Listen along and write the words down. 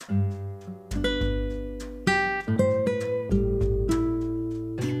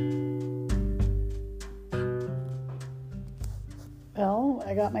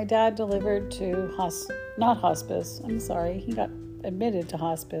got my dad delivered to not hospice. I'm sorry. He got admitted to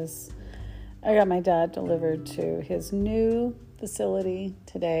hospice. I got my dad delivered to his new facility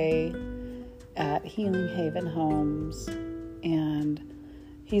today at Healing Haven Homes, and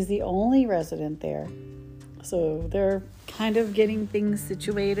he's the only resident there. So they're kind of getting things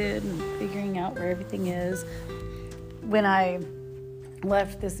situated and figuring out where everything is. When I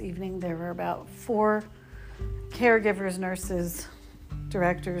left this evening, there were about 4 caregivers, nurses,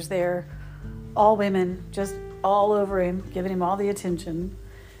 directors there, all women, just all over him, giving him all the attention.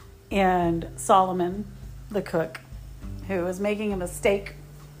 And Solomon, the cook, who was making him a steak,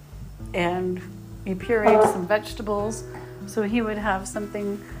 and he pureed some vegetables so he would have some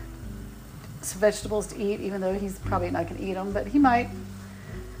vegetables to eat, even though he's probably not going to eat them, but he might.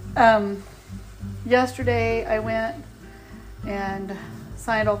 Yesterday I went and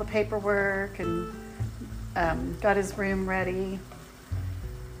signed all the paperwork and got his room ready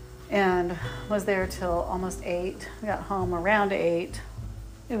and was there till almost 8. We got home around 8.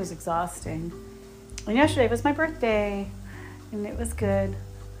 It was exhausting. And yesterday was my birthday, and it was good.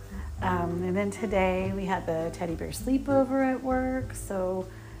 And then today we had the teddy bear sleepover at work, so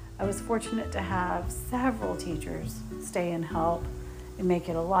I was fortunate to have several teachers stay and help and make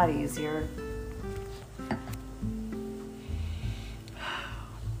it a lot easier.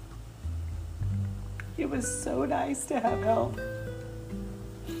 It was so nice to have help,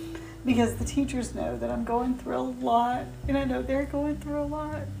 because the teachers know that I'm going through a lot, and I know they're going through a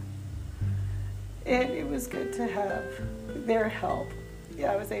lot. And it was good to have their help.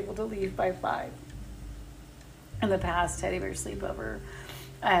 Yeah, I was able to leave by 5. In the past teddy bear sleepover,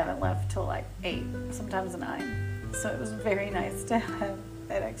 I haven't left till like 8, sometimes 9. So it was very nice to have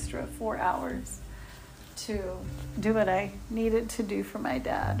that extra 4 hours to do what I needed to do for my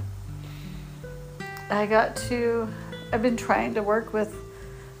dad. I've been trying to work with,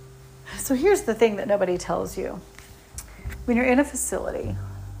 so here's the thing that nobody tells you. When you're in a facility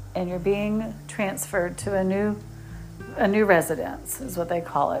and you're being transferred to a new residence, is what they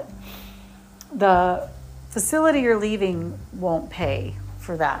call it, the facility you're leaving won't pay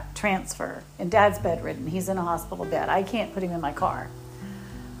for that transfer. And Dad's bedridden. He's in a hospital bed. I can't put him in my car.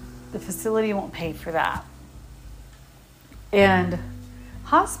 The facility won't pay for that. And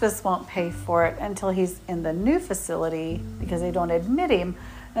hospice won't pay for it until he's in the new facility, because they don't admit him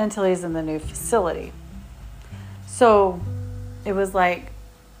until he's in the new facility. So it was like,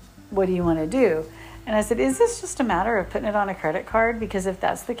 what do you want to do? And I said, is this just a matter of putting it on a credit card? Because if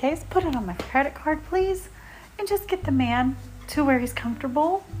that's the case, put it on my credit card, please. And just get the man to where he's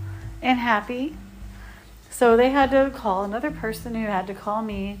comfortable and happy. So they had to call another person who had to call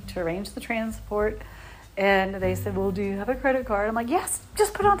me to arrange the transport. And they said, well, do you have a credit card? I'm like, yes,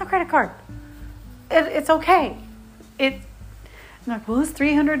 just put it on the credit card. It's okay. I'm like, well, it's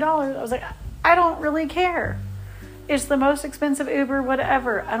 $300. I was like, I don't really care. It's the most expensive Uber,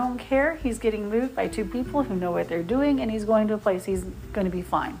 whatever. I don't care. He's getting moved by 2 people who know what they're doing, and he's going to a place he's going to be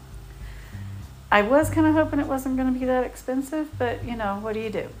fine. I was kind of hoping it wasn't going to be that expensive, but, what do you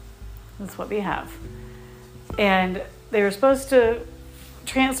do? That's what we have. And they were supposed to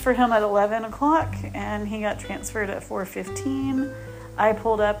transfer him at 11 o'clock, and he got transferred at 4:15. I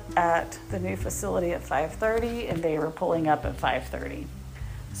pulled up at the new facility at 5:30, and they were pulling up at 5:30.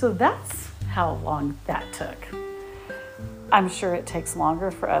 So that's how long that took. I'm sure it takes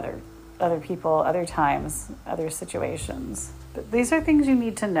longer for other people, other times, other situations. But these are things you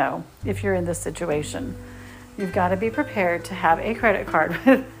need to know if you're in this situation. You've got to be prepared to have a credit card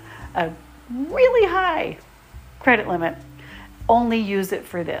with a really high credit limit. Only use it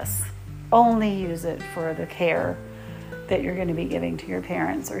for this. Only use it for the care that you're going to be giving to your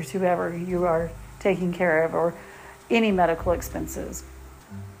parents or to whoever you are taking care of, or any medical expenses.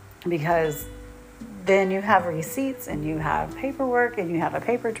 Because then you have receipts and you have paperwork and you have a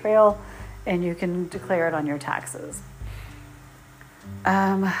paper trail and you can declare it on your taxes.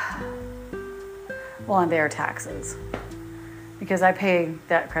 On their taxes. Because I pay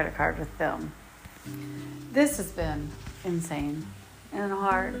that credit card with them. This has been insane and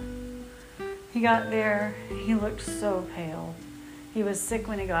hard. He got there, he looked so pale. He was sick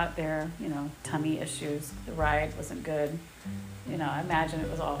when he got there, tummy issues. The ride wasn't good. I imagine it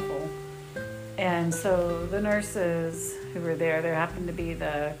was awful. And so the nurses who were there happened to be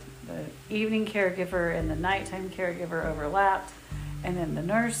the evening caregiver and the nighttime caregiver overlapped. And then the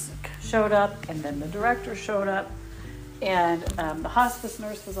nurse showed up, and then the director showed up, and the hospice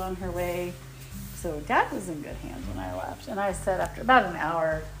nurse was on her way. So Dad was in good hands when I left. And I said, after about an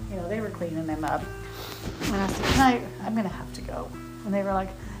hour, they were cleaning him up. And I said, I'm going to have to go. And they were like,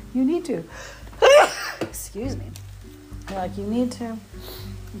 you need to. Excuse me. They're like, you need to.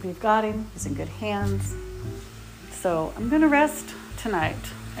 We've got him. He's in good hands. So I'm going to rest tonight.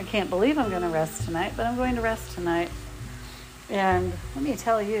 I can't believe I'm going to rest tonight, but I'm going to rest tonight. And let me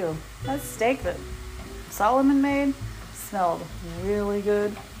tell you, that steak that Solomon made smelled really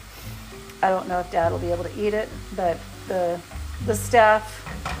good. I don't know if Dad will be able to eat it, but the staff,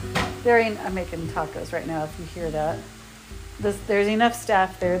 I'm making tacos right now if you hear that. There's enough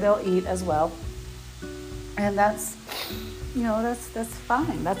staff there, they'll eat as well. And that's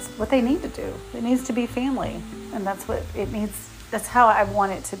fine. That's what they need to do. It needs to be family. And that's what it needs. That's how I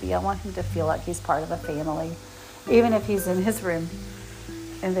want it to be. I want him to feel like he's part of a family. Even if he's in his room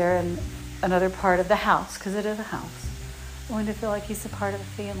and they're in another part of the house, because it is a house. I want him to feel like he's a part of the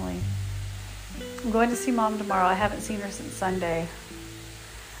family. I'm going to see Mom tomorrow. I haven't seen her since Sunday.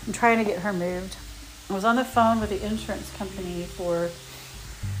 I'm trying to get her moved. I was on the phone with the insurance company for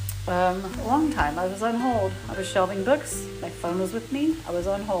a long time. I was on hold. I was shelving books. My phone was with me. I was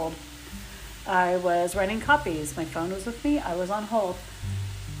on hold. I was writing copies. My phone was with me. I was on hold.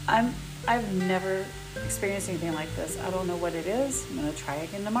 I've never experienced anything like this. I don't know what it is. I'm going to try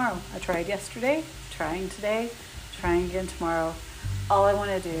again tomorrow. I tried yesterday, trying today, trying again tomorrow. All I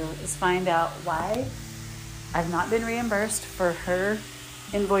want to do is find out why I've not been reimbursed for her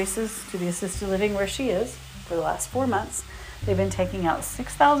invoices to the assisted living where she is for the last 4 months. They've been taking out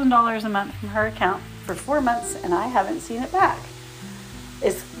 $6,000 a month from her account for 4 months, and I haven't seen it back.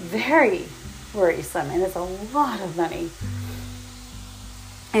 It's very worrisome, and it's a lot of money.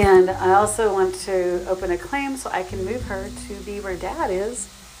 And I also want to open a claim so I can move her to be where Dad is,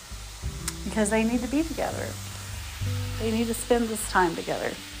 because they need to be together. They need to spend this time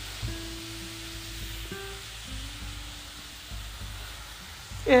together.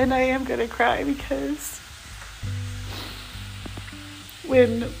 And I am going to cry because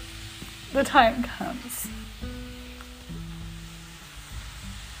when the time comes,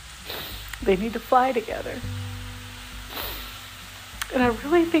 they need to fly together. And I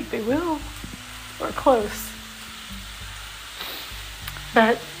really think they will, or close.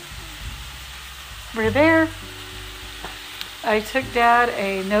 But we're there. I took Dad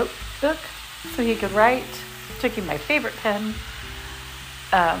a notebook so he could write. Took him my favorite pen,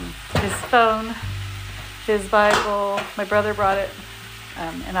 his phone, his Bible. My brother brought it,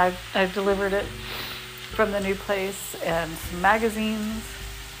 and I've delivered it from the new place, and some magazines.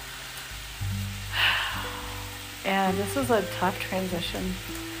 And this was a tough transition,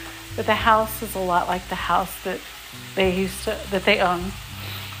 but the house is a lot like the house that they own,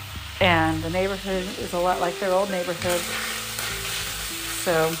 and the neighborhood is a lot like their old neighborhood.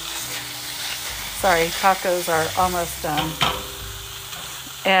 So, sorry, tacos are almost done,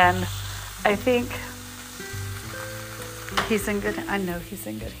 and I think I know he's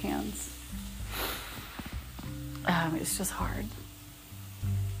in good hands. It's just hard.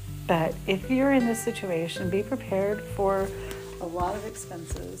 But if you're in this situation, be prepared for a lot of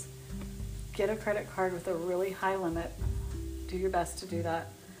expenses. Get a credit card with a really high limit. Do your best to do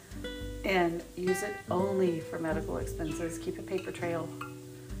that. And use it only for medical expenses. Keep a paper trail.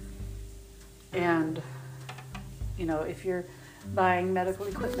 And, if you're buying medical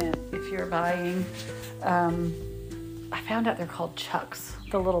equipment, if you're buying, I found out they're called chucks,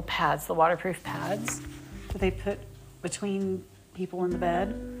 the little pads, the waterproof pads that they put between people in the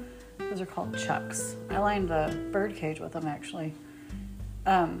bed. Those are called chucks. I lined the bird cage with them, actually,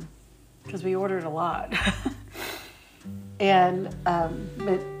 because we ordered a lot. And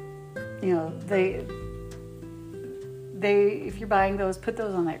but they if you're buying those, put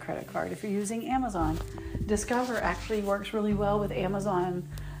those on that credit card. If you're using Amazon, Discover actually works really well with Amazon,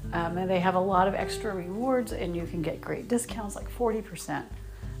 and they have a lot of extra rewards, and you can get great discounts, like 40%.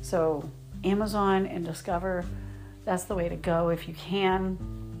 So Amazon and Discover, that's the way to go if you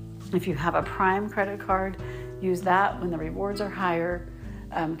can. If you have a Prime credit card, use that when the rewards are higher,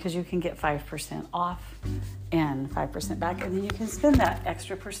 because you can get 5% off and 5% back, and then you can spend that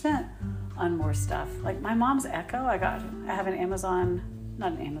extra percent on more stuff. Like my mom's Echo, I have an Amazon,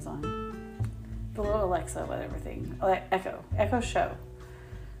 not an Amazon, the little Alexa, whatever thing, Echo Show.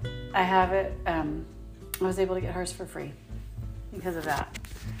 I have it. I was able to get hers for free because of that.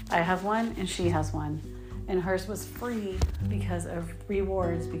 I have one and she has one. And hers was free because of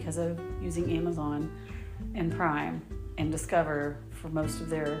rewards, because of using Amazon and Prime and Discover for most of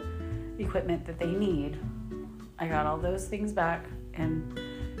their equipment that they need. I got all those things back and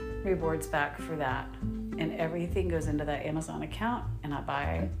rewards back for that. And everything goes into that Amazon account, and I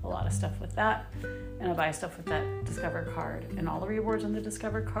buy a lot of stuff with that. And I buy stuff with that Discover card. And all the rewards on the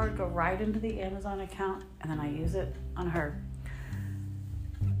Discover card go right into the Amazon account, and then I use it on her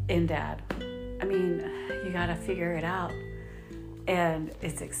and Dad. I mean, you got to figure it out. And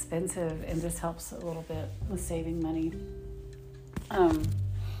it's expensive, and this helps a little bit with saving money.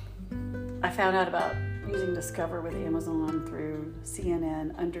 I found out about using Discover with Amazon through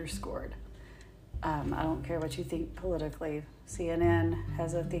CNN underscored. I don't care what you think politically. CNN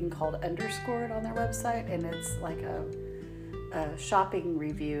has a thing called underscored on their website, and it's like a shopping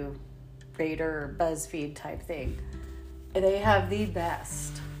review rater, BuzzFeed type thing. They have the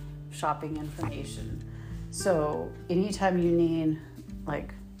best shopping information. So anytime you need,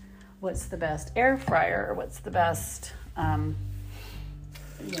 like, what's the best air fryer, what's the best,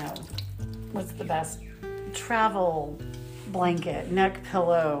 what's the best travel blanket, neck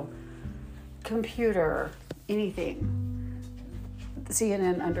pillow, computer, anything,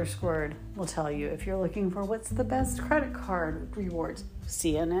 CNN underscored will tell you. If you're looking for what's the best credit card rewards,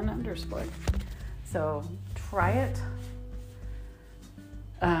 CNN underscored. So try it.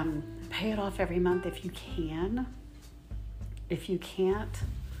 Pay it off every month if you can. If you can't,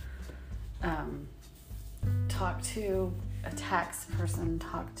 talk to a tax person,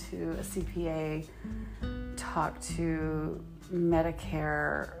 talk to a CPA, talk to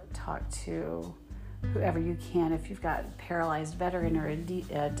Medicare, talk to whoever you can. If you've got a paralyzed veteran or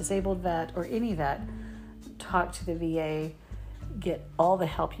a disabled vet or any vet, talk to the VA. Get all the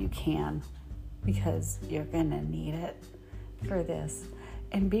help you can, because you're going to need it for this.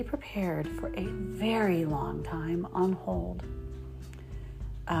 And be prepared for a very long time on hold.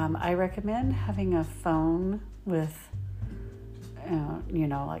 I recommend having a phone with,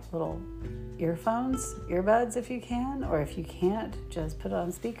 like little earphones, earbuds if you can, or if you can't, just put it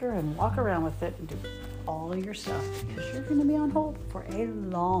on speaker and walk around with it and do all your stuff, because you're going to be on hold for a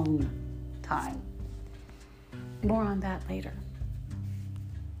long time. More on that later.